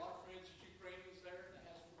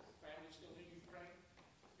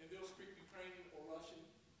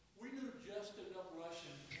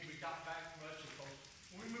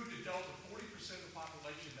dealt with 40% of the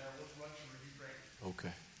population there was Russian or Ukrainian.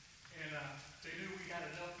 Okay. And they knew we had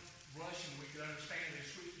enough Russian we could understand. They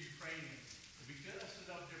switched to Ukrainian. But because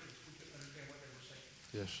enough difference, we couldn't understand what they were saying.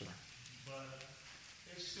 Yes, sir. But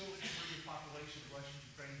it's still a pretty population of Russian,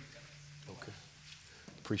 Ukrainian. Okay.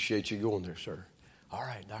 Appreciate you going there, sir. All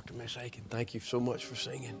right, Dr. Miss Aiken, thank you so much for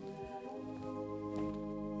singing.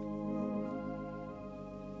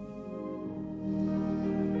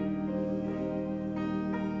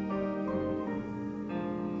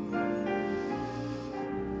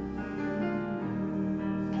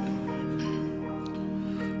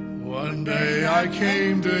 One day I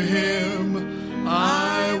came to him,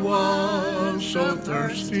 I was so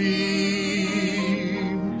thirsty.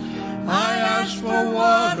 I asked for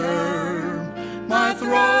water, my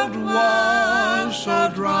throat was so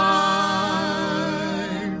dry.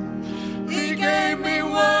 He gave me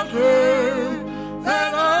water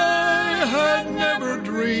that I had never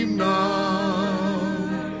dreamed of.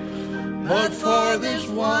 But for this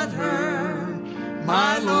water,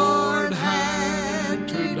 my Lord had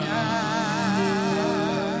to die.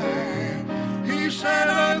 He said,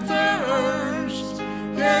 I thirst,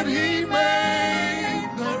 yet he made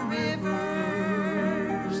the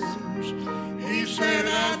rivers. He said,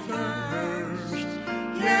 I thirst,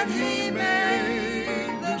 yet he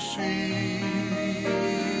made the sea.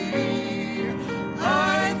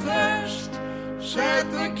 I thirst,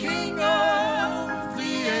 said the King of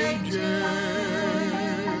the ages.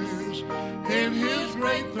 In his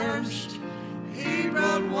great thirst, he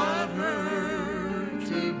brought water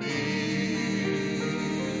to me.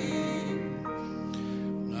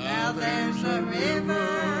 Now there's a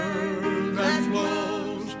river that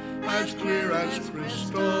flows as clear as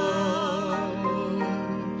crystal.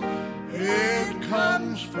 It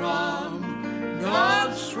comes from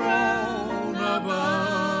God's throne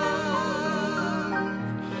above.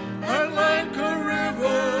 And like a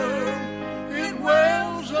river, it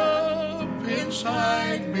wells up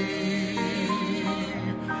inside me,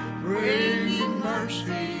 bringing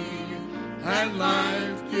mercy and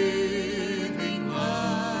life-giving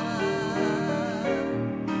love.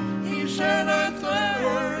 He said, I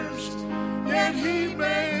thirst, yet he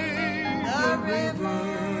made the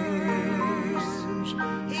rivers.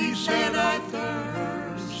 He said, I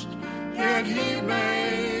thirst, yet he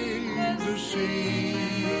made the sea.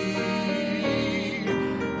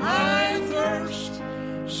 I thirst,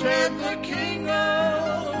 said the King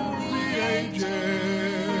of the ages.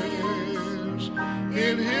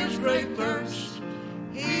 In his great thirst,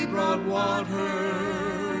 he brought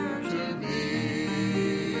water to me.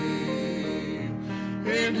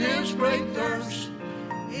 In his great thirst,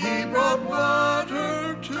 he brought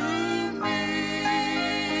water to me.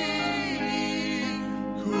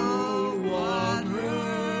 Cool water.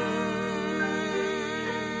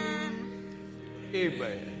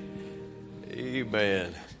 Amen.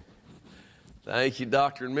 Amen. Thank you,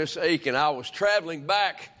 Dr. and Miss Aiken. I was traveling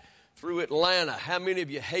back through Atlanta. How many of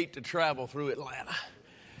you hate to travel through Atlanta?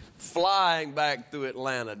 Flying back through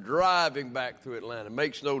Atlanta, driving back through Atlanta.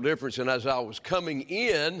 Makes no difference. And as I was coming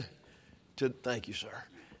in to, thank you, sir.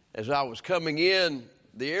 As I was coming in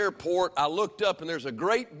the airport, I looked up and there's a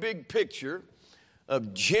great big picture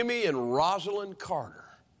of Jimmy and Rosalind Carter.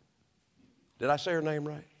 Did I say her name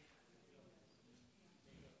right?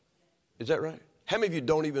 Is that right? How many of you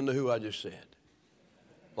don't even know who I just said?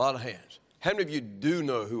 A lot of hands. How many of you do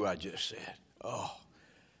know who I just said? Oh,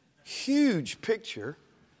 huge picture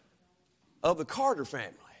of the Carter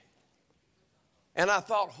family. And I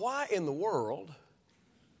thought, why in the world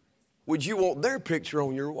would you want their picture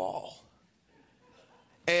on your wall?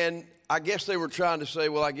 And I guess they were trying to say,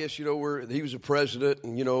 well, I guess, he was a president,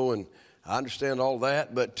 and, and I understand all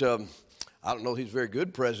that, but I don't know if he's a very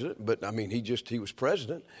good president, but, I mean, he was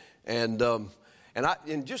president. And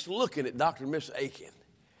just looking at Dr. and Miss Aiken,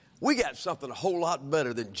 we got something a whole lot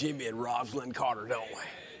better than Jimmy and Rosalind Carter, don't we?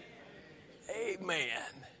 Amen.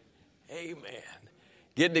 Amen.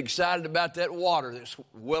 Getting excited about that water that's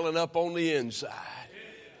welling up on the inside.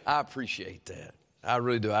 I appreciate that. I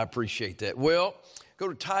really do. I appreciate that. Well, go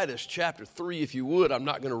to Titus chapter 3 if you would. I'm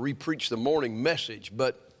not going to re-preach the morning message,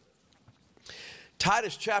 but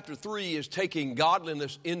Titus chapter 3 is taking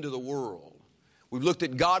godliness into the world. We've looked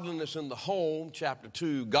at godliness in the home, chapter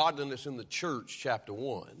 2, godliness in the church, chapter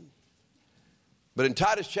 1. But in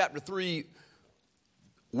Titus chapter 3,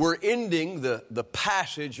 we're ending the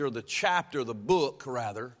passage or the chapter, the book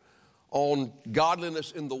rather, on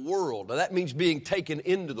godliness in the world. Now that means being taken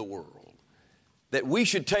into the world. That we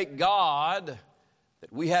should take God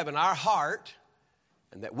that we have in our heart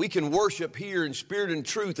and that we can worship here in spirit and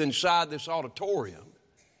truth inside this auditorium.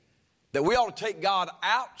 That we ought to take God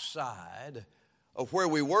outside of where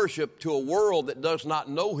we worship to a world that does not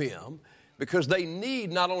know Him, because they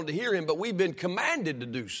need not only to hear Him, but we've been commanded to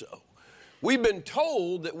do so. We've been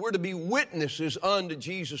told that we're to be witnesses unto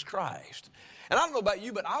Jesus Christ. And I don't know about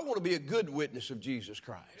you, but I want to be a good witness of Jesus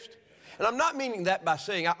Christ. And I'm not meaning that by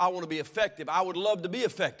saying I want to be effective. I would love to be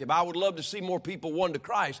effective. I would love to see more people won to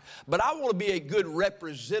Christ. But I want to be a good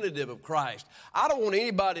representative of Christ. I don't want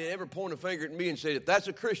anybody to ever point a finger at me and say, if that's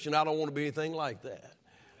a Christian, I don't want to be anything like that.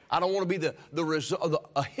 I don't want to be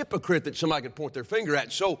a hypocrite that somebody can point their finger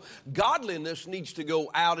at. So godliness needs to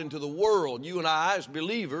go out into the world. You and I, as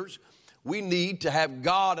believers, we need to have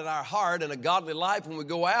God in our heart and a godly life when we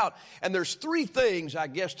go out. And there's three things, I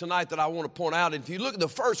guess, tonight that I want to point out. And if you look at the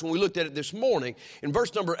first one, we looked at it this morning. In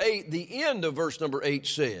verse number 8, the end of verse number 8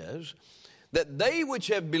 says that they which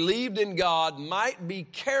have believed in God might be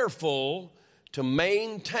careful to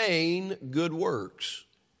maintain good works.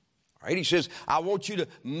 All right, he says, I want you to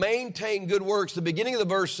maintain good works. The beginning of the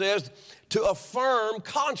verse says to affirm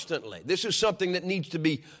constantly. This is something that needs to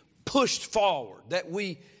be pushed forward, that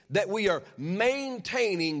we are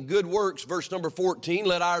maintaining good works. Verse number 14,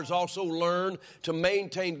 let ours also learn to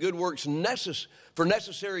maintain good works for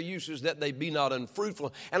necessary uses, that they be not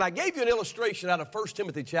unfruitful. And I gave you an illustration out of 1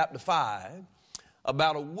 Timothy chapter 5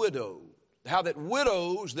 about a widow. How that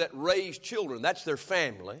widows that raise children, that's their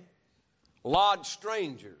family, lodge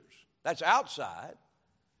strangers, that's outside,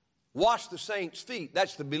 wash the saints' feet,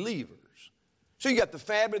 that's the believers. So you got the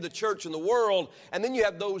family, the church, and the world, and then you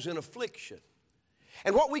have those in affliction.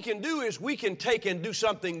 And what we can do is we can take and do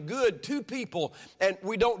something good to people, and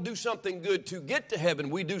we don't do something good to get to heaven.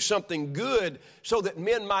 We do something good so that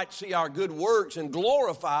men might see our good works and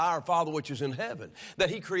glorify our Father which is in heaven, that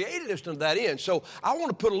He created us to that end. So I want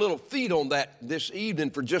to put a little feet on that this evening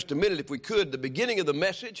for just a minute, if we could, the beginning of the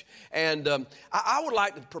message. And I would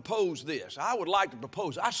like to propose this.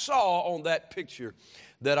 I saw on that picture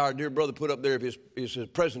that our dear brother put up there of his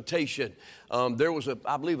presentation. There was,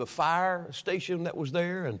 I believe, a fire station that was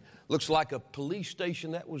there, and looks like a police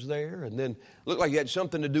station that was there, and then looked like it had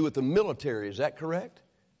something to do with the military. Is that correct?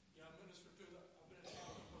 Yeah, I've been a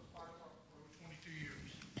chaplain for the fire department for over 22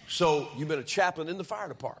 years. So you've been a chaplain in the fire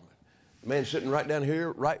department. The man sitting right down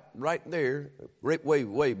here, right there.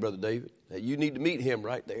 Wait, Brother David. You need to meet him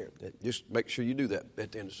right there. Just make sure you do that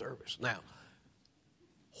at the end of service. Now,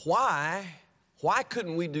 why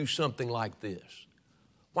couldn't we do something like this?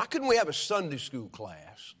 Why couldn't we have a Sunday school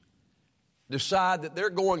class decide that they're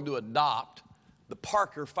going to adopt the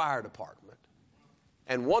Parker Fire Department,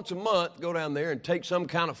 and once a month go down there and take some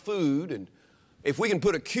kind of food, and if we can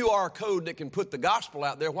put a QR code that can put the gospel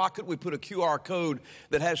out there, why couldn't we put a QR code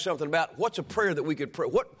that has something about what's a prayer that we could pray?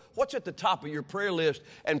 What's at the top of your prayer list,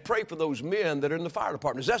 and pray for those men that are in the fire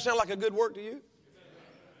department? Does that sound like a good work to you?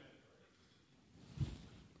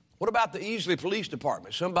 What about the Easley Police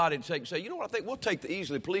Department? Somebody would say, you know what, I think we'll take the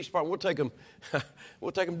Easley Police Department,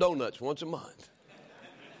 we'll take them donuts once a month.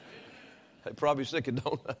 They're probably sick of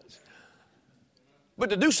donuts.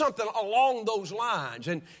 But to do something along those lines,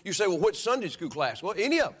 and you say, well, what Sunday school class? Well,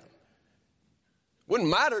 any of them.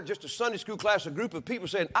 Wouldn't matter, just a Sunday school class, a group of people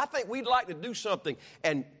saying, I think we'd like to do something,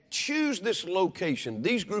 and choose this location,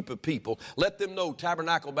 these group of people, let them know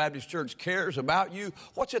Tabernacle Baptist Church cares about you.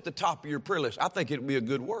 What's at the top of your prayer list? I think it would be a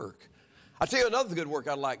good work. I'll tell you another good work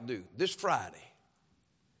I'd like to do. This Friday,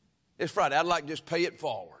 I'd like to just pay it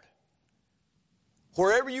forward.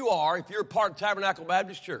 Wherever you are, if you're a part of Tabernacle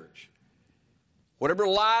Baptist Church, whatever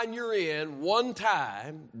line you're in, one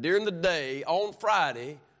time during the day on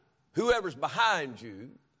Friday, whoever's behind you,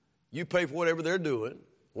 you pay for whatever they're doing,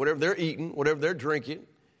 whatever they're eating, whatever they're drinking,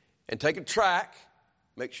 and take a tract.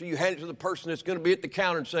 Make sure you hand it to the person that's going to be at the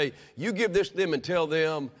counter and say, you give this to them and tell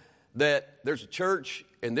them that there's a church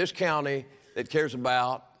in this county that cares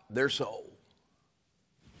about their soul.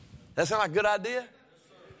 That sound like a good idea?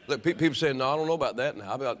 Look, people saying, no, I don't know about that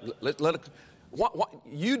now.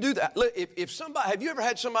 You do that. Look, if somebody, have you ever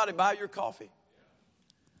had somebody buy your coffee?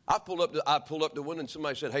 I pulled up the window and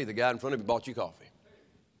somebody said, hey, the guy in front of you bought you coffee.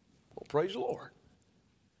 Well, praise the Lord.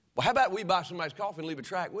 Well, how about we buy somebody's coffee and leave a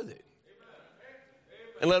tract with it?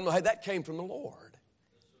 And let them know, hey, that came from the Lord.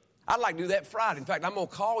 I'd like to do that Friday. In fact, I'm going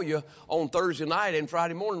to call you on Thursday night and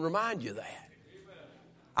Friday morning and remind you of that.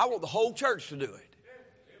 I want the whole church to do it.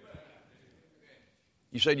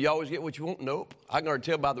 You say, do you always get what you want? Nope. I can already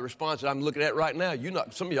tell by the response that I'm looking at right now,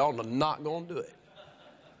 some of y'all are not going to do it.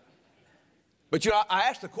 But I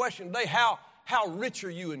asked the question today, how rich are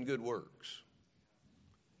you in good works?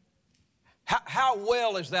 How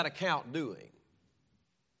well is that account doing?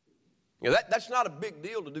 That's not a big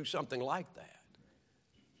deal to do something like that.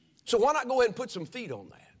 So why not go ahead and put some feet on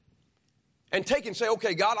that? and take and say,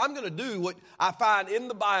 okay, God, I'm going to do what I find in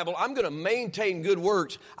the Bible. I'm going to maintain good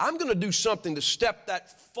works. I'm going to do something to step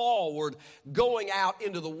that forward, going out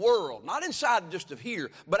into the world. Not inside just of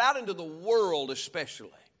here, but out into the world especially.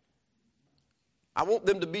 I want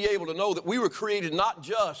them to be able to know that we were created not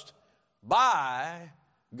just by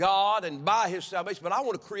God and by His salvation, but I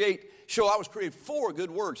want to show I was created for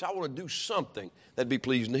good works. I want to do something that'd be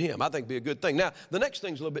pleasing to Him. I think it'd be a good thing. Now, the next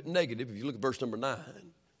thing's a little bit negative if you look at verse number 9.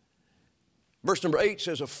 Verse number 8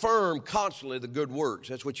 says, affirm constantly the good works.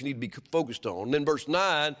 That's what you need to be focused on. And then verse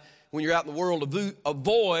 9, when you're out in the world,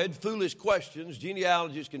 avoid foolish questions,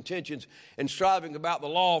 genealogies, contentions, and striving about the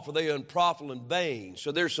law, for they are unprofitable and vain.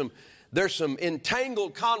 So there's some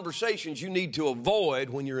entangled conversations you need to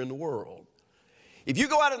avoid when you're in the world. If you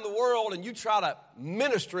go out in the world and you try to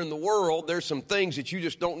minister in the world, there's some things that you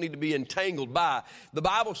just don't need to be entangled by. The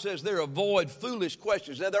Bible says there, avoid foolish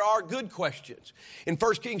questions. Now, there are good questions. In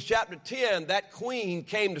 1 Kings chapter 10, that queen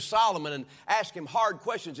came to Solomon and asked him hard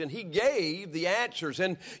questions, and he gave the answers.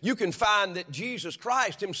 And you can find that Jesus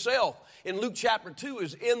Christ Himself in Luke chapter 2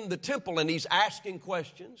 is in the temple, and He's asking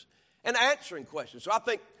questions and answering questions. So I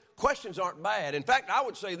think questions aren't bad. In fact, I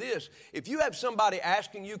would say this. If you have somebody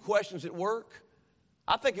asking you questions at work,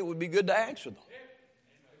 I think it would be good to answer them.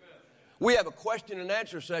 We have a question and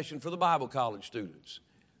answer session for the Bible college students.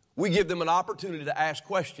 We give them an opportunity to ask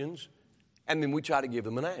questions, and then we try to give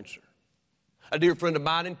them an answer. A dear friend of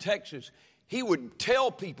mine in Texas, he would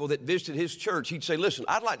tell people that visited his church, he'd say, listen,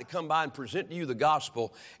 I'd like to come by and present to you the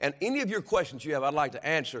gospel, and any of your questions you have, I'd like to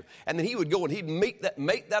answer. And then he would go and he'd make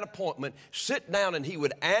that appointment, sit down, and he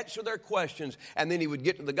would answer their questions, and then he would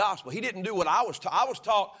get to the gospel. He didn't do what I was taught. I was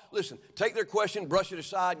taught, listen, take their question, brush it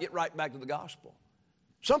aside, get right back to the gospel.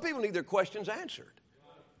 Some people need their questions answered.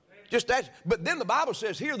 Just ask. But then the Bible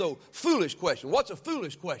says here, though, foolish question. What's a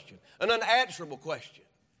foolish question? An unanswerable question.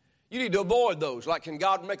 You need to avoid those, like, can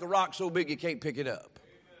God make a rock so big you can't pick it up?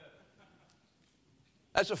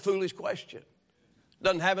 That's a foolish question.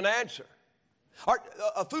 Doesn't have an answer. Or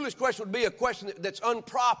a foolish question would be a question that's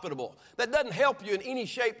unprofitable, that doesn't help you in any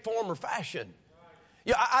shape, form, or fashion.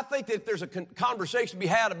 Yeah, I think that if there's a conversation to be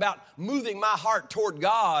had about moving my heart toward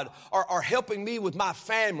God, or helping me with my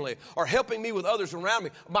family, or helping me with others around me,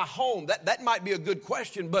 my home, that might be a good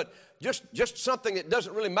question, but just something that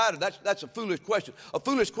doesn't really matter, that's a foolish question. A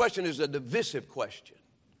foolish question is a divisive question,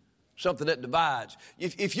 something that divides.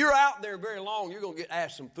 If you're out there very long, you're going to get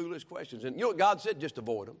asked some foolish questions. And you know what God said? Just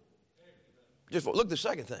avoid them. Look at the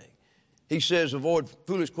second thing. He says avoid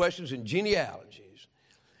foolish questions and genealogies.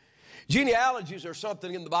 Genealogies are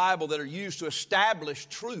something in the Bible that are used to establish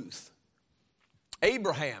truth.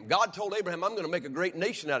 Abraham, God told Abraham, I'm going to make a great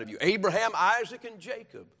nation out of you. Abraham, Isaac, and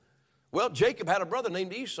Jacob. Well, Jacob had a brother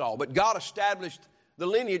named Esau, but God established the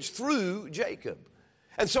lineage through Jacob.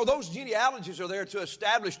 And so those genealogies are there to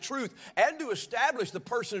establish truth and to establish the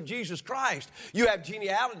person of Jesus Christ. You have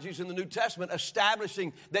genealogies in the New Testament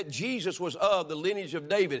establishing that Jesus was of the lineage of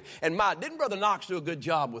David. And didn't Brother Knox do a good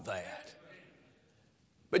job with that?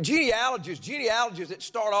 But genealogies that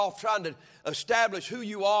start off trying to establish who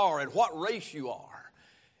you are and what race you are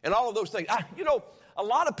and all of those things. A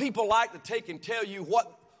lot of people like to take and tell you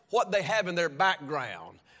what they have in their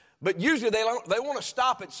background. But usually they want to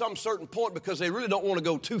stop at some certain point because they really don't want to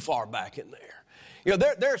go too far back in there. You know,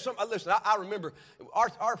 there are some, listen, I remember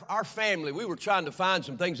our family, we were trying to find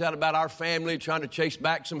some things out about our family, trying to chase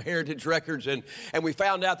back some heritage records, and we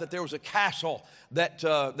found out that there was a castle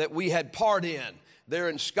that we had part in there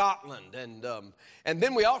in Scotland. And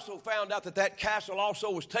then we also found out that castle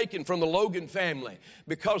also was taken from the Logan family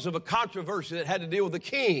because of a controversy that had to deal with the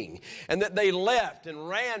king, and that they left and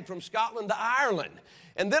ran from Scotland to Ireland.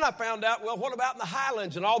 And then I found out, well, what about in the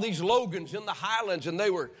Highlands and all these Logans in the Highlands, and they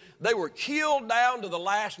were killed down to the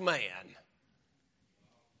last man.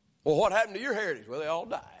 Well, what happened to your heritage? Well, they all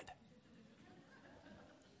died.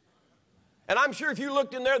 And I'm sure if you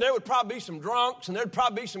looked in there would probably be some drunks, and there'd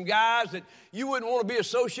probably be some guys that you wouldn't want to be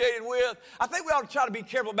associated with. I think we ought to try to be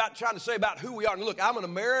careful about trying to say about who we are. And look, I'm an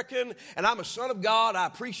American, and I'm a son of God. I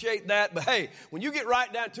appreciate that. But hey, when you get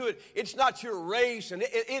right down to it, it's not your race, and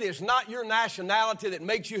it is not your nationality that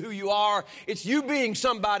makes you who you are. It's you being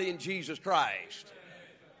somebody in Jesus Christ.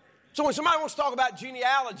 So when somebody wants to talk about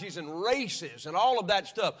genealogies and races and all of that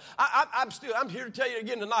stuff, I'm here to tell you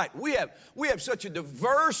again tonight, we have such a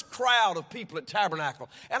diverse crowd of people at Tabernacle,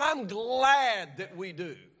 and I'm glad that we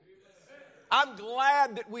do. I'm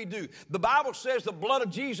glad that we do. The Bible says the blood of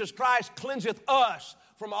Jesus Christ cleanseth us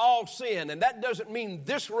from all sin, and that doesn't mean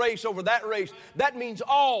this race over that race. That means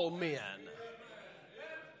all men.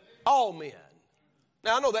 All men.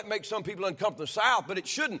 Now, I know that makes some people uncomfortable in the South, but it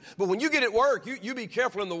shouldn't. But when you get at work, you be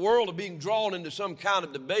careful in the world of being drawn into some kind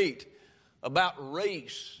of debate about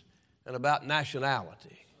race and about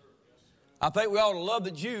nationality. I think we ought to love the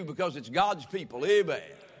Jew because it's God's people. Amen.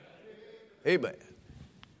 Amen.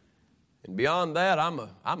 And beyond that, I'm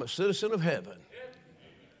a citizen of heaven.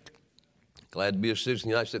 Glad to be a citizen of the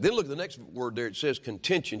United States. Then look at the next word there. It says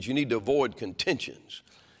contentions. You need to avoid contentions.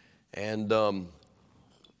 And,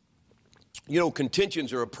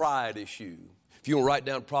 contentions are a pride issue. If you want to write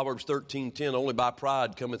down Proverbs 13:10, only by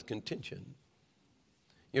pride cometh contention.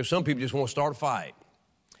 Some people just want to start a fight.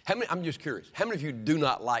 I'm just curious. How many of you do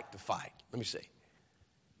not like to fight? Let me see.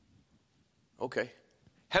 Okay.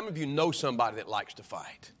 How many of you know somebody that likes to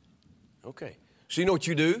fight? Okay. So you know what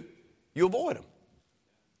you do? You avoid them.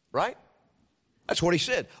 Right? That's what he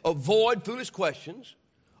said. Avoid foolish questions.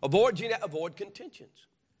 Avoid contentions.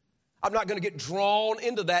 I'm not going to get drawn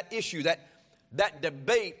into that issue, that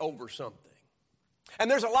debate over something. And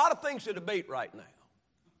there's a lot of things to debate right now.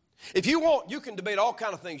 If you want, you can debate all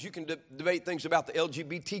kinds of things. You can debate things about the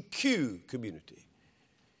LGBTQ community.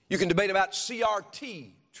 You can debate about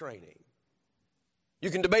CRT training. You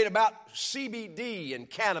can debate about CBD and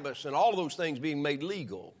cannabis and all of those things being made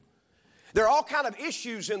legal. There are all kinds of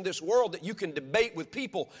issues in this world that you can debate with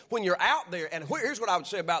people when you're out there. And here's what I would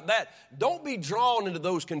say about that. Don't be drawn into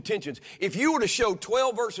those contentions. If you were to show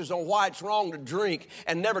 12 verses on why it's wrong to drink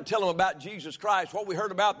and never tell them about Jesus Christ, what we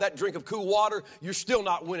heard about that drink of cool water, you're still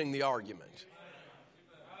not winning the argument.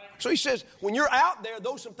 So he says, when you're out there,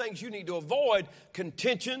 those are some things you need to avoid: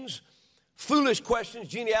 contentions, foolish questions,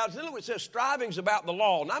 genealogies. Then look what it says, strivings about the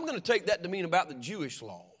law. And I'm going to take that to mean about the Jewish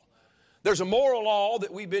law. There's a moral law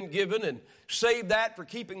that we've been given and saved that for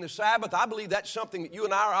keeping the Sabbath. I believe that's something that you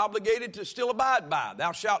and I are obligated to still abide by.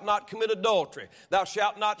 Thou shalt not commit adultery. Thou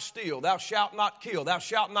shalt not steal. Thou shalt not kill. Thou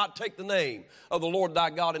shalt not take the name of the Lord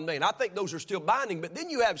thy God in vain. I think those are still binding. But then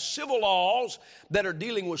you have civil laws that are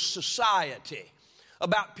dealing with society,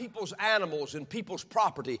 about people's animals and people's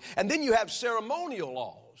property. And then you have ceremonial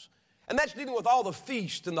laws. And that's dealing with all the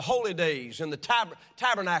feasts and the holy days and the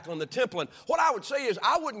tabernacle and the temple. And what I would say is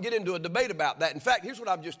I wouldn't get into a debate about that. In fact, here's what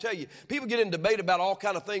I'll just tell you. People get in debate about all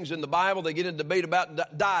kinds of things in the Bible. They get in debate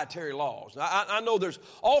about dietary laws. Now, I know there's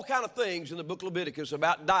all kinds of things in the book of Leviticus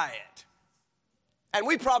about diet. And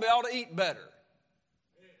we probably ought to eat better.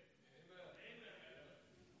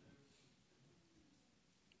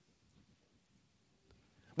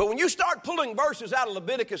 But when you start pulling verses out of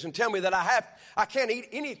Leviticus and tell me that I can't eat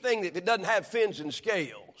anything that doesn't have fins and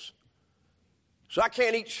scales, so I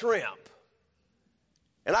can't eat shrimp,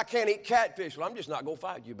 and I can't eat catfish, well, I'm just not going to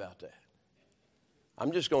fight you about that.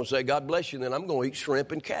 I'm just going to say, God bless you, and then I'm going to eat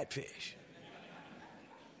shrimp and catfish.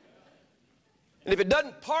 And if it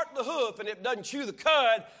doesn't part the hoof and it doesn't chew the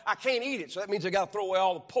cud, I can't eat it. So that means I got to throw away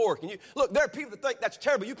all the pork. And look, there are people that think that's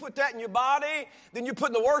terrible. You put that in your body, then you're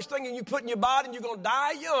putting the worst thing you put in your body, and you're going to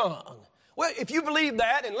die young. Well, if you believe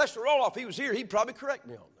that, and Lester Roloff, he was here, he'd probably correct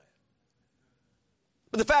me on that.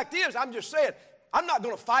 But the fact is, I'm just saying, I'm not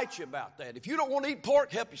going to fight you about that. If you don't want to eat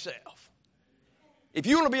pork, help yourself. If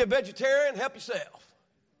you want to be a vegetarian, help yourself.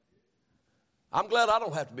 I'm glad I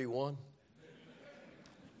don't have to be one.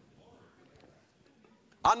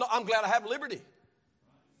 I'm glad I have liberty.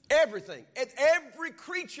 Everything. It's every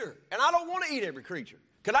creature. And I don't want to eat every creature.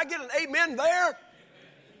 Could I get an amen there? Amen.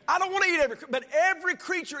 I don't want to eat every creature. But every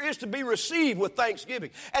creature is to be received with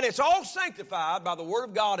thanksgiving. And it's all sanctified by the word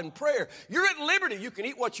of God and prayer. You're at liberty. You can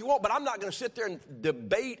eat what you want. But I'm not going to sit there and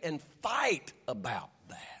debate and fight about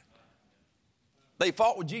that. They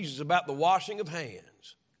fought with Jesus about the washing of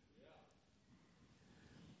hands.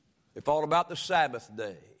 They fought about the Sabbath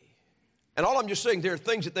day. And all I'm just saying, there are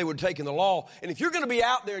things that they would take in the law. And if you're going to be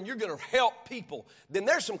out there and you're going to help people, then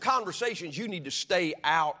there's some conversations you need to stay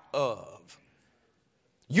out of.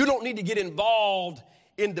 You don't need to get involved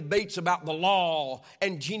in debates about the law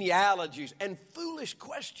and genealogies and foolish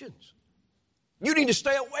questions. You need to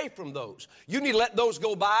stay away from those. You need to let those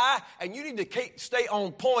go by, and you need to stay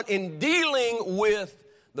on point in dealing with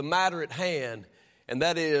the matter at hand, and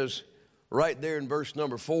that is right there in verse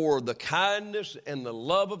number 4, the kindness and the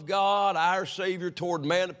love of God, our Savior, toward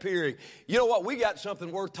man appearing. You know what? We got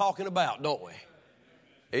something worth talking about, don't we?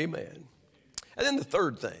 Amen. And then the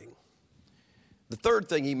third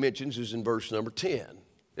thing he mentions is in verse number 10.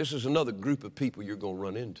 This is another group of people you're going to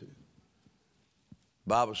run into. The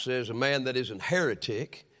Bible says, a man that is an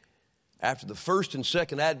heretic, after the first and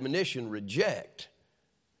second admonition, reject,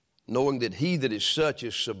 knowing that he that is such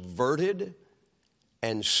is subverted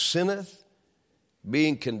and sinneth,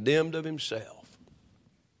 being condemned of himself.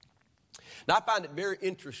 Now, I find it very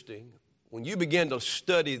interesting when you begin to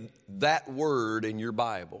study that word in your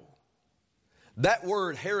Bible, that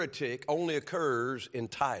word heretic only occurs in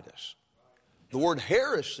Titus. The word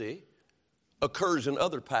heresy occurs in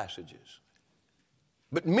other passages.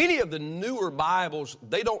 But many of the newer Bibles,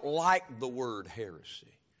 they don't like the word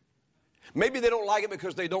heresy. Maybe they don't like it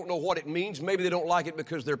because they don't know what it means. Maybe they don't like it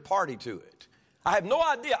because they're party to it. I have no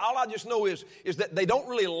idea. All I just know is that they don't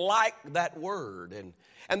really like that word.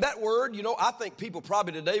 And that word, you know, I think people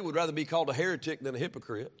probably today would rather be called a heretic than a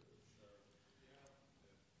hypocrite.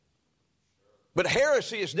 But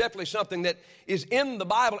heresy is definitely something that is in the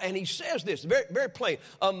Bible, and he says this very, very plain.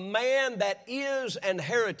 A man that is an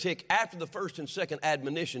heretic after the first and second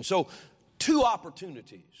admonition. So, two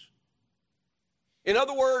opportunities. In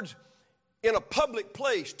other words, in a public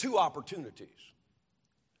place, two opportunities.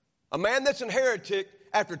 A man that's an heretic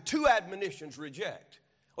after two admonitions reject.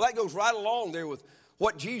 Well, that goes right along there with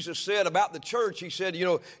what Jesus said about the church. He said, you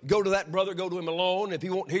know, go to that brother, go to him alone. If he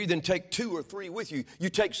won't hear you, then take two or three with you. You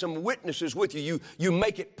take some witnesses with you. You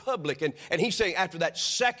make it public. And he's saying after that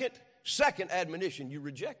second admonition, you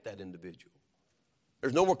reject that individual.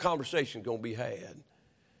 There's no more conversation going to be had.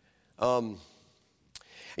 And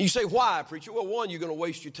you say, why, preacher? Well, one, you're going to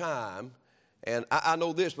waste your time. And I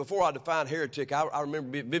know this, before I defined heretic, I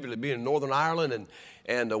remember vividly being in Northern Ireland,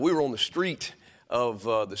 and we were on the street of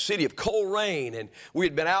the city of Coleraine, and we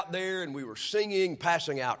had been out there, and we were singing,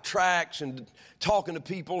 passing out tracts, and talking to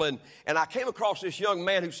people, and I came across this young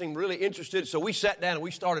man who seemed really interested, so we sat down and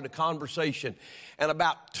we started a conversation, and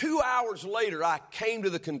about 2 hours later, I came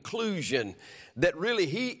to the conclusion that really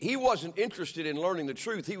he wasn't interested in learning the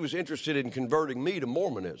truth, he was interested in converting me to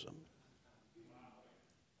Mormonism.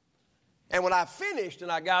 And when I finished and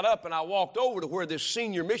I got up and I walked over to where this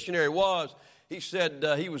senior missionary was, he said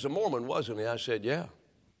he was a Mormon, wasn't he? I said, yeah.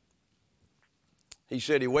 He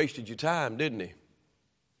said, he wasted your time, didn't he?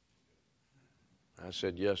 I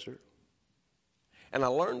said, yes, sir. And I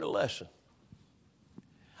learned a lesson.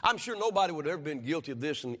 I'm sure nobody would have ever been guilty of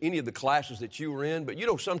this in any of the classes that you were in, but you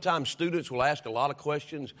know sometimes students will ask a lot of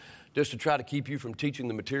questions just to try to keep you from teaching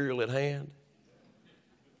the material at hand.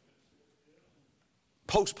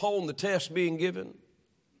 Postpone the test being given.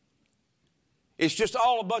 It's just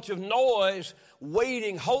all a bunch of noise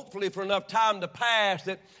waiting, hopefully, for enough time to pass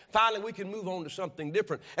that finally we can move on to something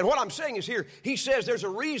different. And what I'm saying is here, he says there's a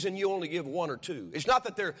reason you only give one or two. It's not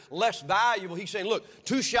that they're less valuable. He's saying, look,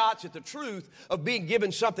 2 shots at the truth of being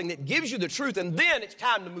given something that gives you the truth, and then it's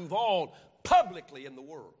time to move on publicly in the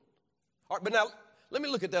world. All right, but now let me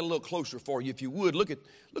look at that a little closer for you, if you would. Look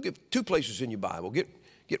at 2 places in your Bible. Get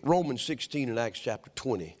Romans 16 and Acts chapter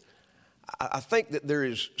 20. I think that there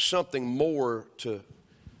is something more to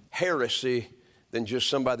heresy than just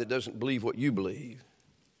somebody that doesn't believe what you believe.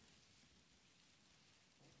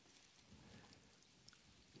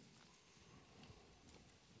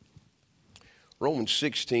 Romans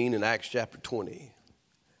 16 and Acts chapter 20.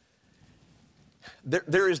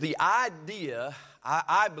 There is the idea,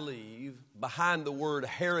 I believe, behind the word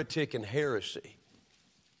heretic and heresy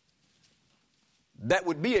that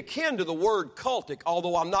would be akin to the word cultic,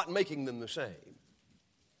 although I'm not making them the same.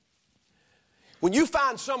 When you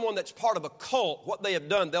find someone that's part of a cult, what they have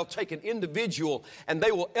done, they'll take an individual and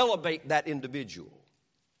they will elevate that individual.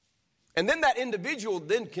 And then that individual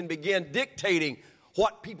then can begin dictating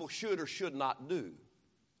what people should or should not do.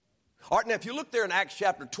 All right, now if you look there in Acts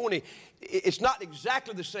chapter 20, it's not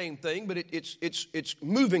exactly the same thing, but it's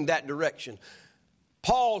moving that direction.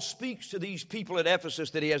 Paul speaks to these people at Ephesus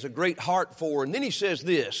that he has a great heart for. And then he says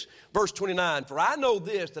this, verse 29, for I know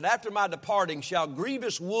this, that after my departing shall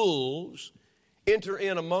grievous wolves enter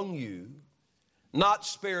in among you, not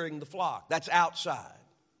sparing the flock. That's outside.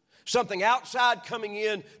 Something outside coming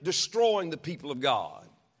in, destroying the people of God.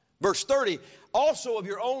 Verse 30, also of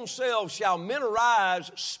your own selves shall men arise,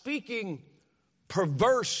 speaking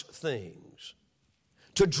perverse things,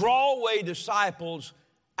 to draw away disciples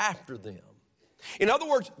after them. In other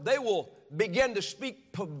words, they will begin to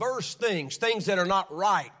speak perverse things, things that are not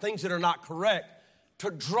right, things that are not correct, to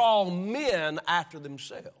draw men after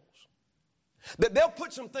themselves. That they'll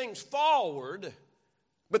put some things forward,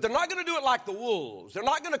 but they're not going to do it like the wolves. They're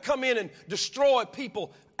not going to come in and destroy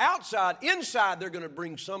people outside. Inside, they're going to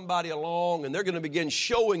bring somebody along, and they're going to begin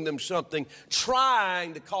showing them something,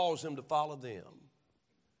 trying to cause them to follow them.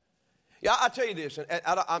 Yeah, I tell you this, and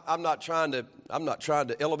I'm not trying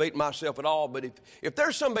to elevate myself at all, but if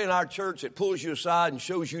there's somebody in our church that pulls you aside and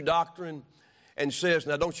shows you doctrine and says,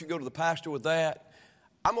 now don't you go to the pastor with that,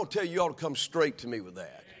 I'm going to tell you, you ought to come straight to me with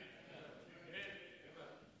that.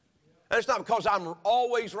 And it's not because I'm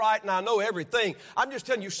always right and I know everything. I'm just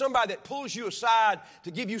telling you, somebody that pulls you aside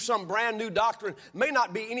to give you some brand new doctrine may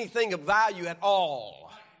not be anything of value at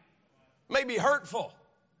all. May be hurtful.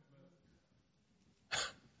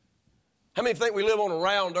 How many think we live on a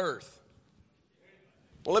round earth?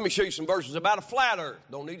 Well, let me show you some verses about a flat earth.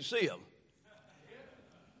 Don't need to see them.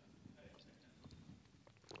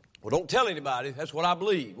 Well, don't tell anybody. That's what I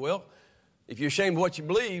believe. Well, if you're ashamed of what you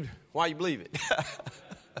believe, why you believe it?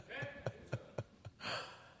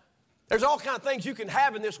 There's all kinds of things you can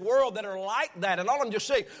have in this world that are like that. And all I'm just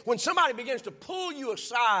saying, when somebody begins to pull you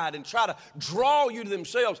aside and try to draw you to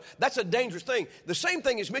themselves, that's a dangerous thing. The same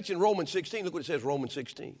thing is mentioned in Romans 16. Look what it says, Romans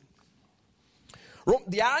 16.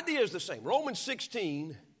 The idea is the same. Romans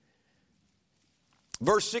 16,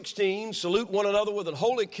 verse 16, salute one another with a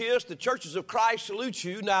holy kiss. The churches of Christ salute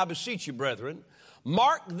you. Now I beseech you, brethren,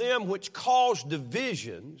 mark them which cause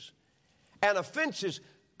divisions and offenses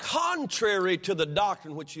contrary to the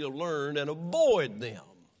doctrine which you have learned, and avoid them.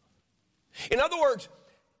 In other words,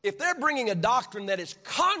 if they're bringing a doctrine that is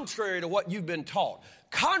contrary to what you've been taught,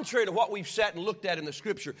 contrary to what we've sat and looked at in the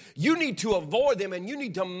Scripture, you need to avoid them and you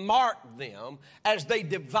need to mark them as they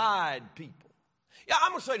divide people. Yeah, I'm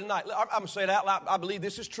going to say tonight, I'm going to say it out loud, I believe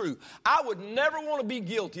this is true. I would never want to be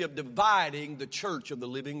guilty of dividing the church of the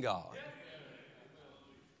living God.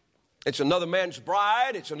 It's another man's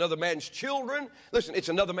bride. It's another man's children. Listen, it's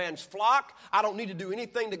another man's flock. I don't need to do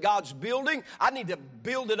anything to God's building. I need to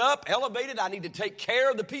build it up, elevate it. I need to take care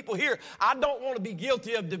of the people here. I don't want to be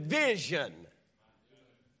guilty of division.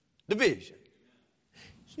 Division.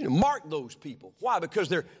 You know, mark those people. Why? Because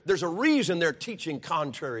there's a reason they're teaching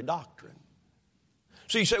contrary doctrine.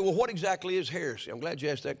 So you say, well, what exactly is heresy? I'm glad you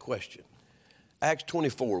asked that question. Acts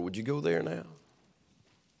 24. Would you go there now?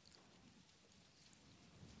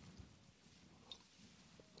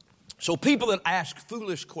 So people that ask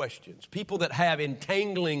foolish questions, people that have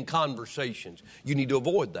entangling conversations, you need to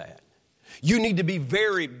avoid that. You need to be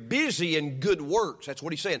very busy in good works. That's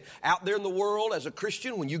what he's saying. Out there in the world as a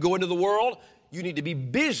Christian, when you go into the world, you need to be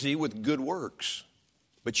busy with good works.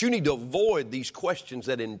 But you need to avoid these questions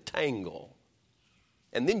that entangle.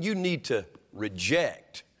 And then you need to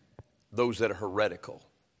reject those that are heretical.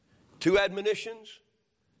 2 admonitions,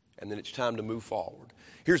 and then it's time to move forward.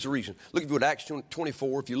 Here's the reason. Look, if you go to Acts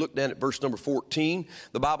 24, if you look down at verse number 14,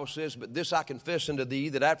 the Bible says, but this I confess unto thee,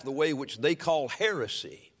 that after the way which they call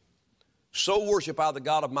heresy, so worship I the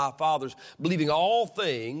God of my fathers, believing all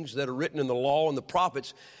things that are written in the law and the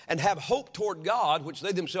prophets, and have hope toward God, which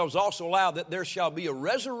they themselves also allow, that there shall be a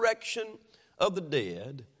resurrection of the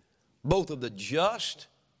dead, both of the just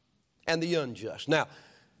and the unjust. Now,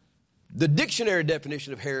 the dictionary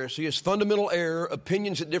definition of heresy is fundamental error,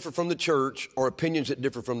 opinions that differ from the church, or opinions that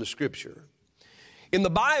differ from the Scripture. In the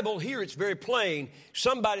Bible, here it's very plain.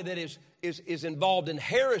 Somebody that is involved in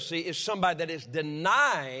heresy is somebody that is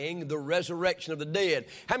denying the resurrection of the dead.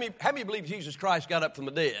 How many believe Jesus Christ got up from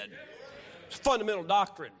the dead? It's fundamental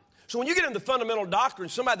doctrine. So when you get into fundamental doctrine,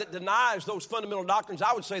 somebody that denies those fundamental doctrines,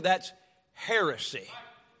 I would say that's heresy.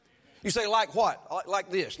 You say, like what? Like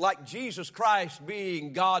this. Like Jesus Christ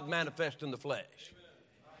being God manifest in the flesh.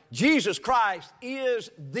 Jesus Christ is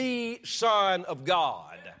the Son of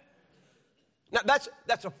God. Now,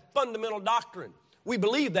 that's a fundamental doctrine. We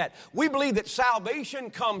believe that. We believe that salvation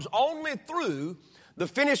comes only through the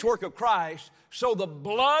finished work of Christ. So the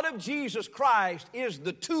blood of Jesus Christ is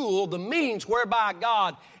the tool, the means whereby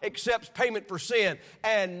God accepts payment for sin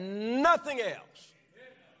and nothing else.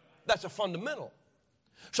 That's a fundamental.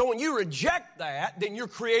 So when you reject that, then you're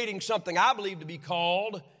creating something I believe to be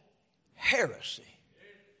called heresy.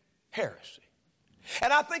 Heresy.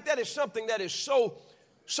 And I think that is something that is so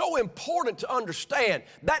important to understand.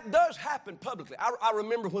 That does happen publicly. I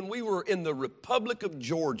remember when we were in the Republic of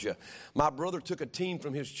Georgia, my brother took a team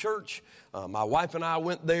from his church. My wife and I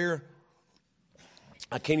went there.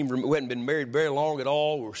 I can't even remember. We hadn't been married very long at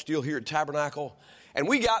all. We were still here at Tabernacle. And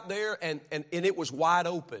we got there, and it was wide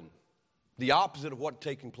open. The opposite of what's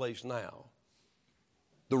taking place now.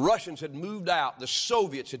 The Russians had moved out. The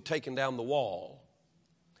Soviets had taken down the wall.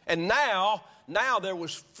 And now there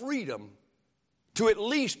was freedom to at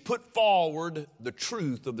least put forward the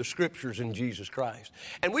truth of the Scriptures in Jesus Christ.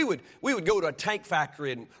 And we would go to a tank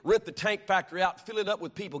factory and rent the tank factory out, fill it up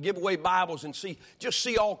with people, give away Bibles and see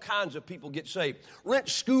all kinds of people get saved. Rent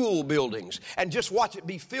school buildings and just watch it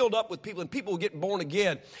be filled up with people, and people would get born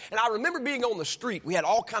again. And I remember being on the street. We had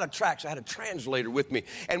all kind of tracts. I had a translator with me,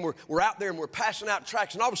 and we're out there and we're passing out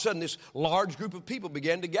tracts, and all of a sudden this large group of people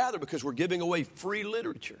began to gather because we're giving away free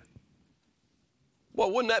literature. Well,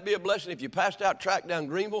 wouldn't that be a blessing if you passed out tract down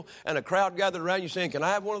Greenville and a crowd gathered around you saying, can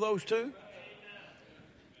I have one of those too?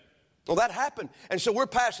 Well, that happened. And so we're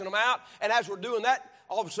passing them out. And as we're doing that,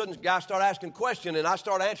 all of a sudden, the guy started asking a question, and I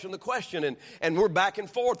started answering the question, and we're back and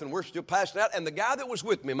forth, and we're still passing out. And the guy that was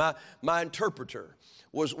with me, my interpreter,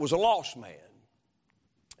 was a lost man.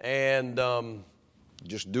 And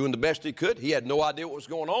just doing the best he could. He had no idea what was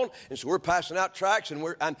going on. And so we're passing out tracts, and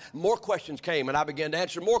more questions came, and I began to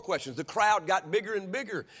answer more questions. The crowd got bigger and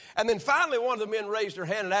bigger. And then finally, one of the men raised their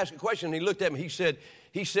hand and asked a question, and he looked at me. He said,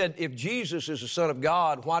 if Jesus is the Son of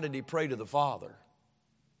God, why did he pray to the Father?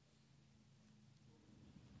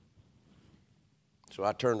 So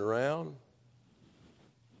I turned around,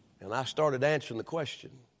 and I started answering the question.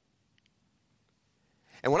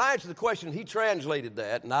 And when I answered the question, he translated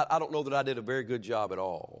that, and I don't know that I did a very good job at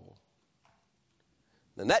all.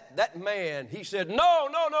 And that man, he said,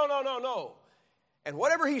 no. And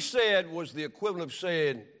whatever he said was the equivalent of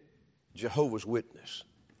saying, Jehovah's Witness.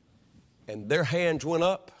 And their hands went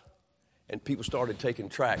up, and people started taking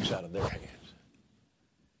tracts out of their hands.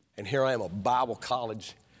 And here I am, a Bible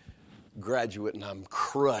college graduate, and I'm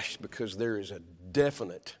crushed because there is a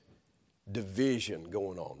definite division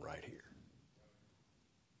going on right here.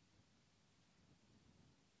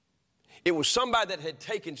 It was somebody that had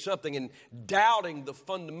taken something and doubting the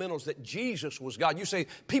fundamentals that Jesus was God. You say,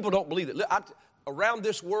 people don't believe it. Around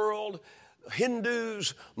this world,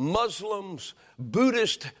 Hindus, Muslims,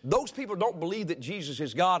 Buddhists, those people don't believe that Jesus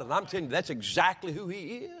is God. And I'm telling you, that's exactly who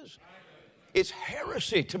he is. It's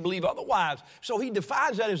heresy to believe otherwise. So he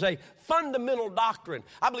defines that as a fundamental doctrine.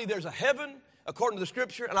 I believe there's a heaven, according to the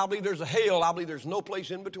Scripture, and I believe there's a hell. I believe there's no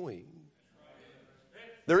place in between.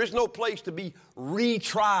 There is no place to be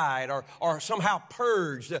retried or somehow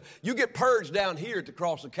purged. You get purged down here at the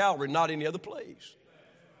cross of Calvary, not any other place.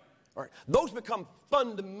 All right. Those become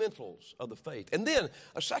fundamentals of the faith. And then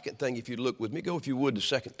a second thing, if you look with me, go if you would to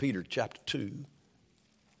 2 Peter chapter 2.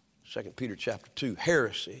 2 Peter chapter 2,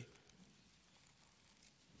 heresy.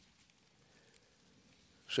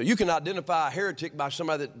 So you can identify a heretic by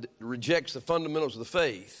somebody that rejects the fundamentals of the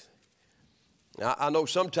faith. Now, I know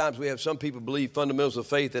sometimes we have some people believe fundamentals of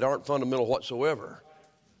faith that aren't fundamental whatsoever.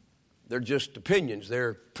 They're just opinions.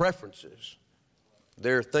 They're preferences.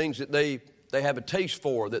 They're things that they have a taste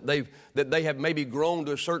for, that they have maybe grown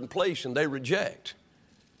to a certain place and they reject.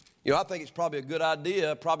 You know, I think it's probably a good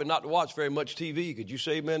idea probably not to watch very much TV. Could you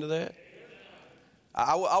say amen to that?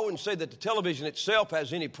 I wouldn't say that the television itself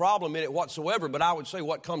has any problem in it whatsoever, but I would say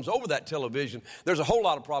what comes over that television, there's a whole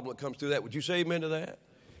lot of problem that comes through that. Would you say amen to that?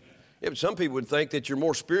 Yeah, but some people would think that you're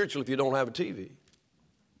more spiritual if you don't have a TV.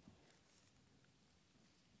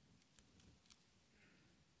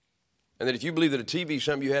 And that if you believe that a TV is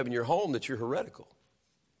something you have in your home, that you're heretical.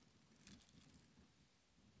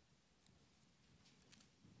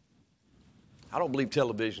 I don't believe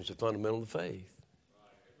television is a fundamental of faith.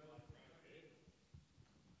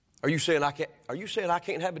 Are you saying I can't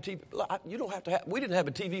have a TV? You don't have to have. We didn't have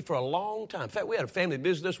a TV for a long time. In fact, we had a family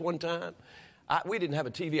business one time. We didn't have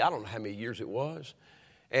a TV. I don't know how many years it was,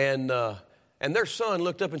 and their son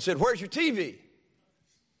looked up and said, "Where's your TV?"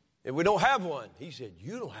 And we don't have one. He said,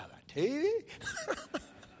 "You don't have a TV?"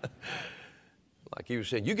 Like he was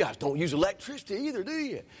saying, "You guys don't use electricity either, do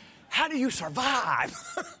you? How do you survive?"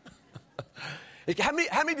 How many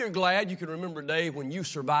of you are glad you can remember a day when you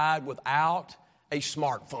survived without a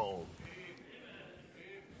smartphone?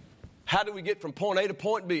 How do we get from point A to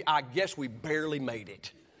point B? I guess we barely made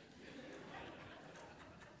it.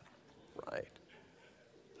 Right.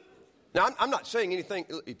 Now, I'm not saying anything.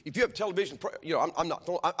 If you have television, you know,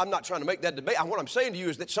 I'm not trying to make that debate. What I'm saying to you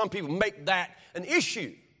is that some people make that an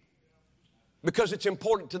issue because it's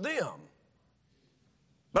important to them.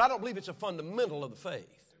 But I don't believe it's a fundamental of the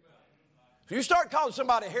faith. If you start calling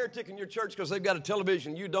somebody a heretic in your church because they've got a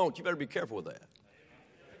television, you don't, you better be careful with that.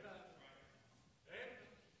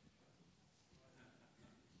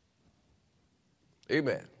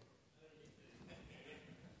 Amen.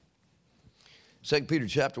 2 Peter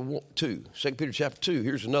chapter 2. 2 Peter chapter 2,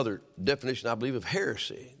 here's another definition, I believe, of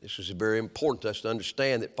heresy. This is very important to us to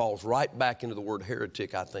understand. It falls right back into the word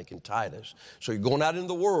heretic, I think, in Titus. So you're going out into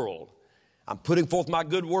the world. I'm putting forth my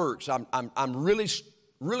good works. I'm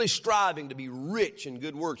really striving to be rich in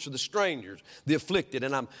good works for the strangers, the afflicted.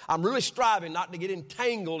 And I'm really striving not to get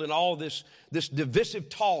entangled in all this divisive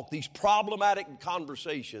talk, these problematic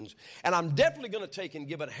conversations. And I'm definitely going to take and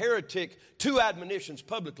give a heretic 2 admonitions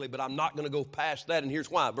publicly, but I'm not going to go past that. And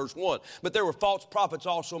here's why. Verse 1. But there were false prophets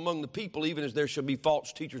also among the people, even as there shall be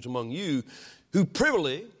false teachers among you, who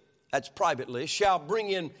privily, that's privately, shall bring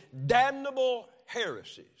in damnable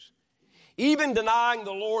heresies, even denying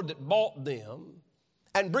the Lord that bought them,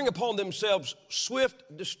 and bring upon themselves swift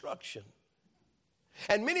destruction.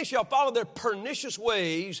 And many shall follow their pernicious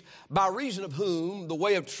ways, by reason of whom the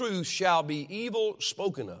way of truth shall be evil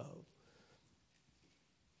spoken of.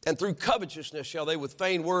 And through covetousness shall they with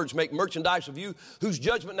vain words make merchandise of you, whose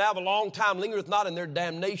judgment now of a long time lingereth not, and their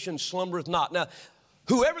damnation slumbereth not. Now,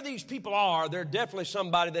 whoever these people are, they're definitely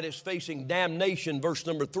somebody that is facing damnation, verse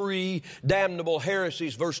number 3, damnable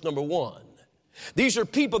heresies, verse number 1. These are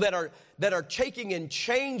people that are taking and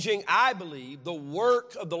changing, I believe, the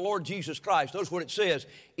work of the Lord Jesus Christ. Notice what it says,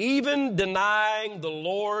 even denying the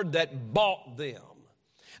Lord that bought them.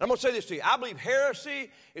 I'm going to say this to you. I believe heresy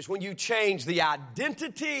is when you change the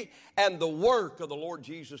identity and the work of the Lord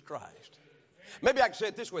Jesus Christ. Maybe I can say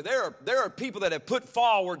it this way. There are people that have put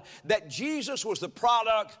forward that Jesus was the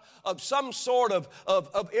product of some sort of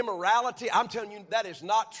immorality. I'm telling you, that is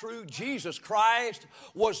not true. Jesus Christ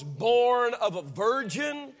was born of a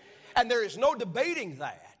virgin, and there is no debating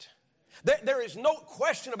that. There is no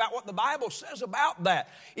question about what the Bible says about that.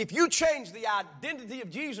 If you change the identity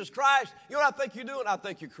of Jesus Christ, you know what I think you're doing? I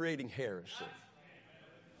think you're creating heresy.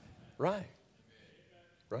 Right.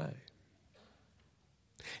 Right.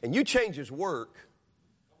 And you change his work,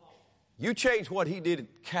 you change what he did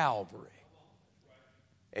at Calvary,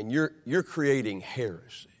 and you're creating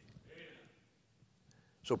heresy.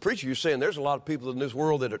 So, preacher, you're saying there's a lot of people in this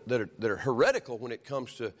world that are heretical when it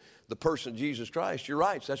comes to the person of Jesus Christ. You're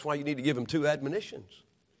right. So that's why you need to give them 2 admonitions.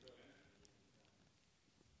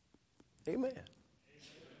 Amen.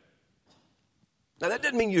 Now, that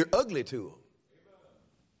doesn't mean you're ugly to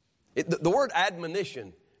them. The word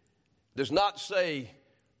admonition does not say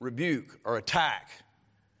rebuke or attack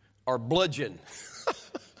or bludgeon.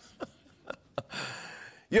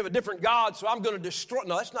 You have a different God, so I'm going to destroy.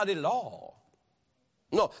 No, that's not it at all.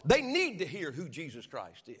 No, they need to hear who Jesus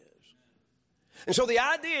Christ is. And so the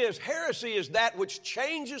idea is heresy is that which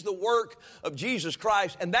changes the work of Jesus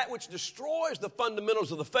Christ and that which destroys the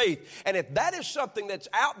fundamentals of the faith. And if that is something that's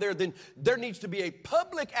out there, then there needs to be a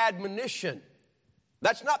public admonition.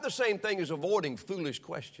 That's not the same thing as avoiding foolish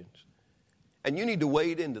questions. And you need to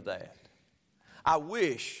wade into that. I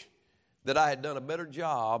wish that I had done a better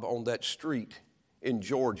job on that street in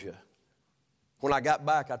Georgia. When I got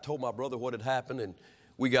back, I told my brother what had happened, and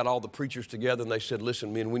we got all the preachers together, and they said,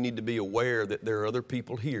 listen, men, we need to be aware that there are other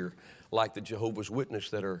people here, like the Jehovah's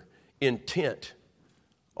Witnesses, that are intent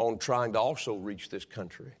on trying to also reach this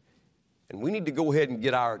country. And we need to go ahead and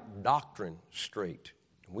get our doctrine straight.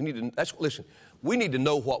 We need to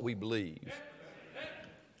know what we believe.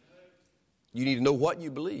 You need to know what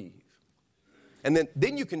you believe. And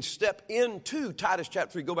then you can step into Titus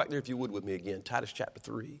chapter 3. Go back there if you would with me again. Titus chapter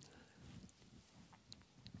 3.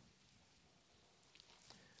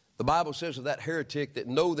 The Bible says of that heretic that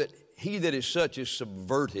know that he that is such is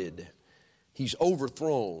subverted. He's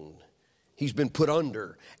overthrown. He's been put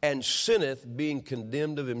under and sinneth, being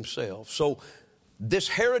condemned of himself. So this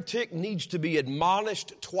heretic needs to be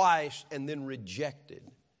admonished twice and then rejected.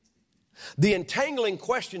 The entangling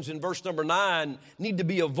questions in verse number 9 need to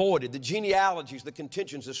be avoided. The genealogies, the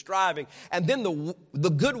contentions, the striving. And then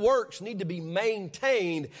the good works need to be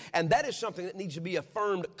maintained. And that is something that needs to be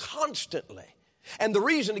affirmed constantly. And the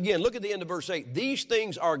reason, again, look at the end of verse 8. These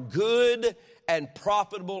things are good and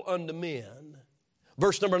profitable unto men.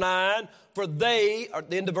 Verse number 9, the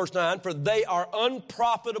end of verse 9, for they are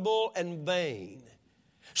unprofitable and vain.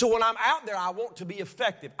 So when I'm out there, I want to be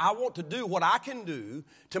effective. I want to do what I can do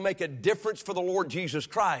to make a difference for the Lord Jesus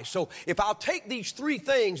Christ. So if I'll take these 3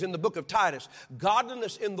 things in the book of Titus,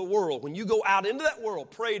 godliness in the world, when you go out into that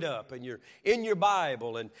world prayed up and you're in your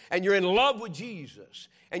Bible and you're in love with Jesus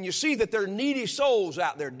and you see that there are needy souls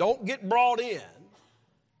out there, don't get brought in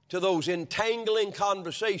to those entangling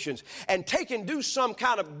conversations, and take and do some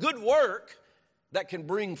kind of good work that can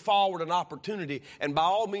bring forward an opportunity. And by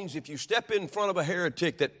all means, if you step in front of a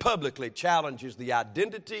heretic that publicly challenges the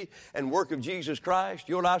identity and work of Jesus Christ,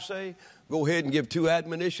 you know what I say? Go ahead and give 2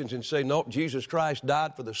 admonitions and say, no, Jesus Christ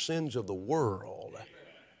died for the sins of the world.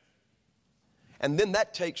 And then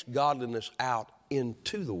that takes godliness out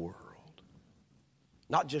into the world,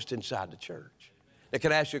 not just inside the church. Now,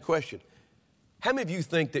 can I ask you a question? How many of you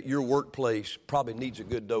think that your workplace probably needs a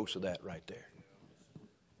good dose of that right there?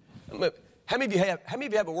 How many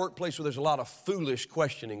of you have a workplace where there's a lot of foolish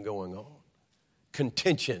questioning going on?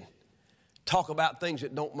 Contention. Talk about things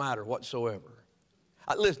that don't matter whatsoever.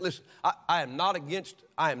 Listen, I am not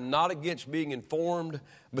against being informed,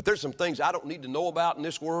 but there's some things I don't need to know about in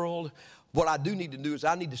this world. What I do need to do is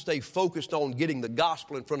I need to stay focused on getting the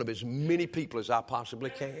gospel in front of as many people as I possibly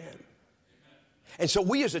can. And so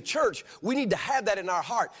we as a church, we need to have that in our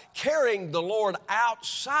heart, carrying the Lord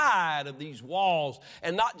outside of these walls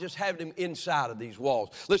and not just having Him inside of these walls.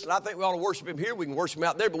 Listen, I think we ought to worship Him here. We can worship Him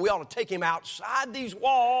out there, but we ought to take Him outside these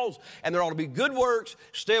walls, and there ought to be good works.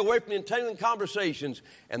 Stay away from the entangling conversations.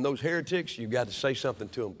 And those heretics, you've got to say something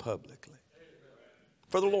to them publicly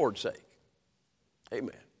for the Lord's sake.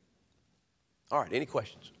 Amen. All right, any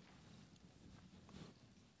questions?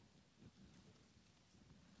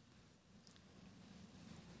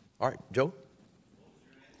 All right, Joe?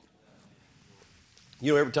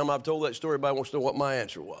 You know, every time I've told that story, everybody wants to know what my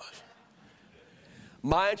answer was.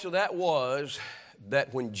 My answer to that was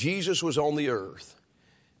that when Jesus was on the earth,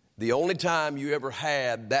 the only time you ever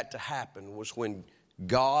had that to happen was when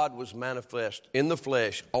God was manifest in the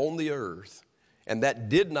flesh on the earth, and that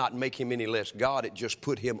did not make Him any less God. It just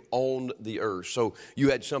put Him on the earth. So you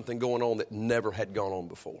had something going on that never had gone on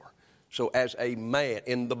before. So as a man,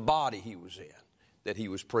 in the body He was in, that He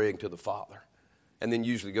was praying to the Father. And then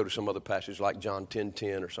usually go to some other passage like John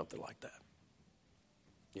 10:10 or something like that.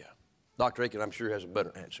 Yeah. Dr. Aiken, I'm sure, has a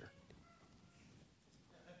better answer.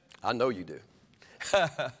 I know you do.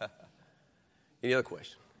 Any other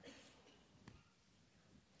question?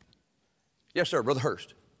 Yes, sir, Brother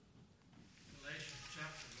Hurst. Galatians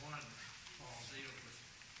chapter 1, Paul deals with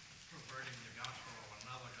perverting the gospel of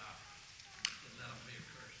another gospel, that let them be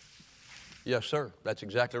accursed. Yes, sir. That's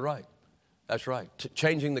exactly right. That's right.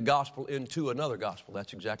 Changing the gospel into another gospel.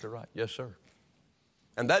 That's exactly right. Yes, sir.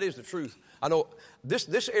 And that is the truth. I know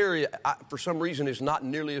this area, for some reason, is not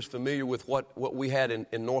nearly as familiar with what we had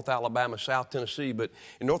in North Alabama, South Tennessee. But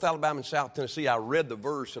in North Alabama and South Tennessee, I read the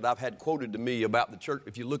verse that I've had quoted to me about the church.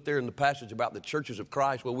 If you look there in the passage about the churches of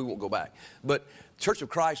Christ, well, we won't go back. But Church of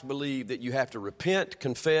Christ believe that you have to repent,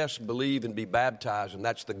 confess, believe, and be baptized, and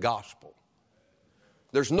that's the gospel.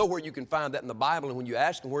 There's nowhere you can find that in the Bible, and when you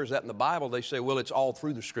ask them where's that in the Bible, they say, well, it's all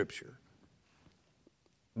through the Scripture.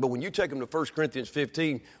 But when you take them to 1 Corinthians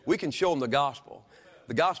 15, we can show them the gospel.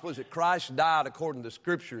 The gospel is that Christ died according to the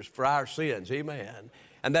Scriptures for our sins, amen,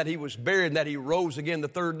 and that He was buried and that He rose again the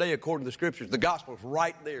third day according to the Scriptures. The gospel is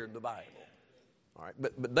right there in the Bible. All right,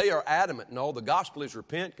 but they are adamant, no, the gospel is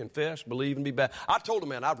repent, confess, believe, and be baptized. I told them,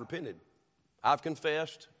 man, I've repented. I've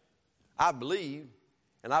confessed. I've believed.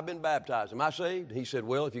 And I've been baptized. Am I saved? He said,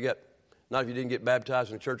 well, not if you didn't get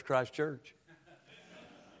baptized in the Church of Christ Church.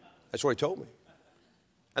 That's what he told me.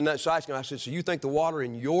 And so I asked him, I said, so you think the water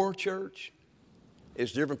in your church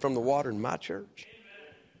is different from the water in my church?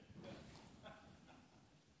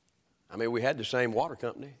 I mean, we had the same water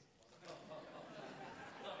company.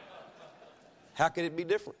 How could it be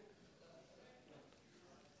different?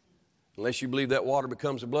 Unless you believe that water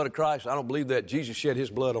becomes the blood of Christ, I don't believe that. Jesus shed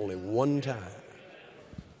His blood only one time.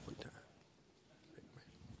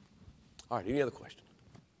 All right, any other questions?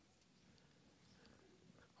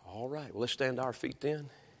 All right, well, let's stand to our feet then.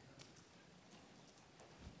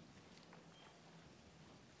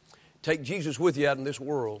 Take Jesus with you out in this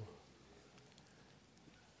world.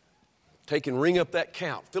 Take and ring up that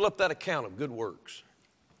count. Fill up that account of good works.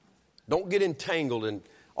 Don't get entangled in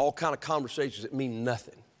all kind of conversations that mean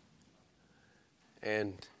nothing.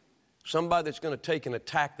 And somebody that's going to take and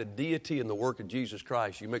attack the deity and the work of Jesus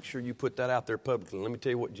Christ, you make sure you put that out there publicly. Let me tell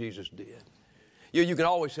you what Jesus did. You can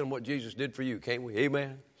always tell them what Jesus did for you, can't we?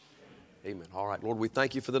 Amen? Amen. All right, Lord, we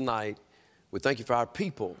thank You for the night. We thank You for our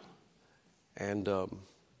people. And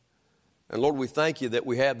Lord, we thank You that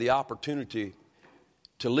we have the opportunity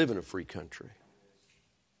to live in a free country.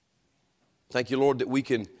 Thank You, Lord, that we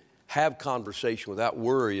can have conversation without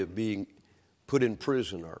worry of being put in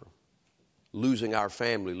prison or losing our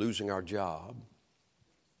family, losing our job.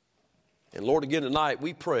 And Lord, again tonight,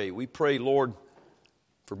 we pray, Lord,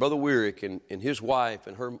 for Brother Weirick and his wife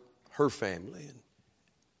and her family and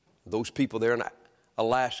those people there in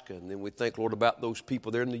Alaska. And then we think, Lord, about those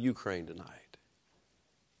people there in the Ukraine tonight.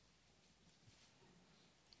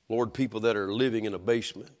 Lord, people that are living in a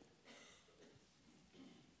basement.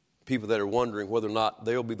 People that are wondering whether or not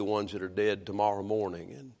they'll be the ones that are dead tomorrow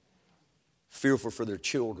morning and fearful for their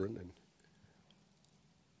children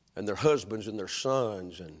and their husbands and their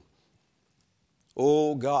sons. And,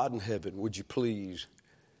 oh, God in heaven, would You please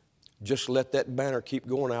just let that banner keep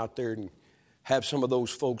going out there and have some of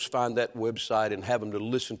those folks find that website and have them to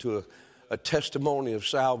listen to a testimony of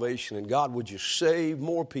salvation. And God, would You save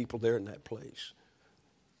more people there in that place?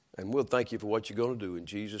 And we'll thank You for what You're going to do in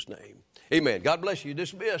Jesus' name. Amen. God bless you. You're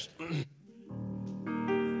dismissed.